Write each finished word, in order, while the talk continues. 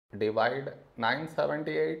Divide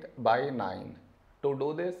 978 by 9. To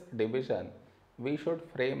do this division, we should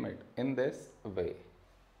frame it in this way.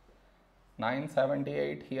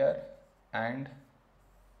 978 here and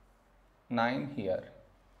 9 here.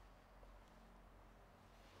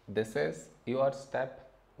 This is your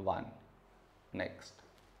step 1. Next,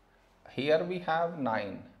 here we have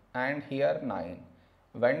 9 and here 9.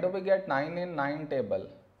 When do we get 9 in 9 table?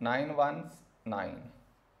 9 ones 9.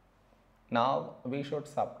 Now we should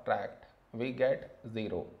subtract. We get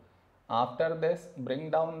 0. After this, bring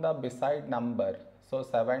down the beside number. So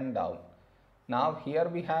 7 down. Now here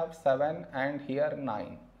we have 7 and here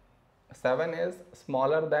 9. 7 is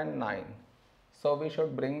smaller than 9. So we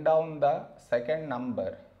should bring down the second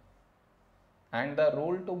number. And the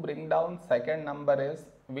rule to bring down second number is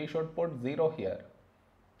we should put 0 here.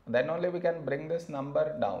 Then only we can bring this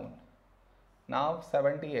number down. Now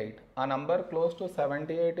 78. A number close to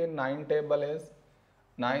 78 in 9 table is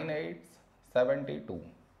 9 8s 72.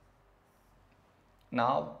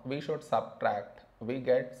 Now we should subtract. We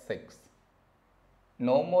get 6.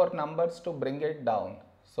 No more numbers to bring it down.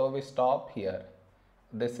 So we stop here.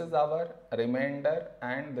 This is our remainder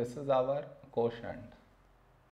and this is our quotient.